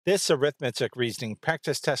This arithmetic reasoning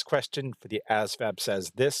practice test question for the ASVAB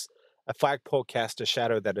says this: a flagpole casts a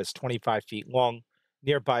shadow that is 25 feet long.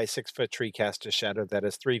 Nearby, a 6 foot tree casts a shadow that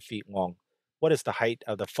is 3 feet long. What is the height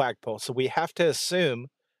of the flagpole? So we have to assume,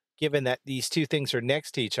 given that these two things are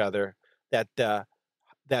next to each other, that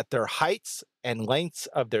that their heights and lengths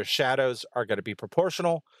of their shadows are going to be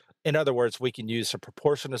proportional. In other words, we can use a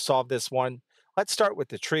proportion to solve this one. Let's start with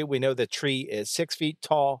the tree. We know the tree is 6 feet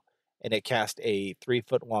tall and it casts a 3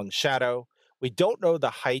 foot long shadow. We don't know the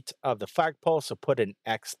height of the flagpole, so put an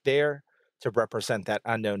X there to represent that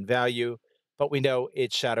unknown value. But we know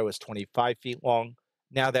its shadow is 25 feet long.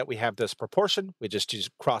 Now that we have this proportion, we just use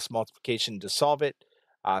cross multiplication to solve it.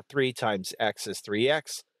 3 times x is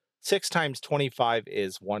 3x. 6 times 25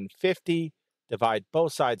 is 150. Divide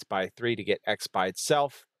both sides by 3 to get x by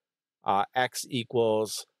itself. X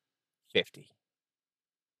equals 50.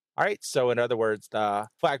 All right, so in other words, the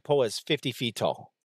flagpole is 50 feet tall.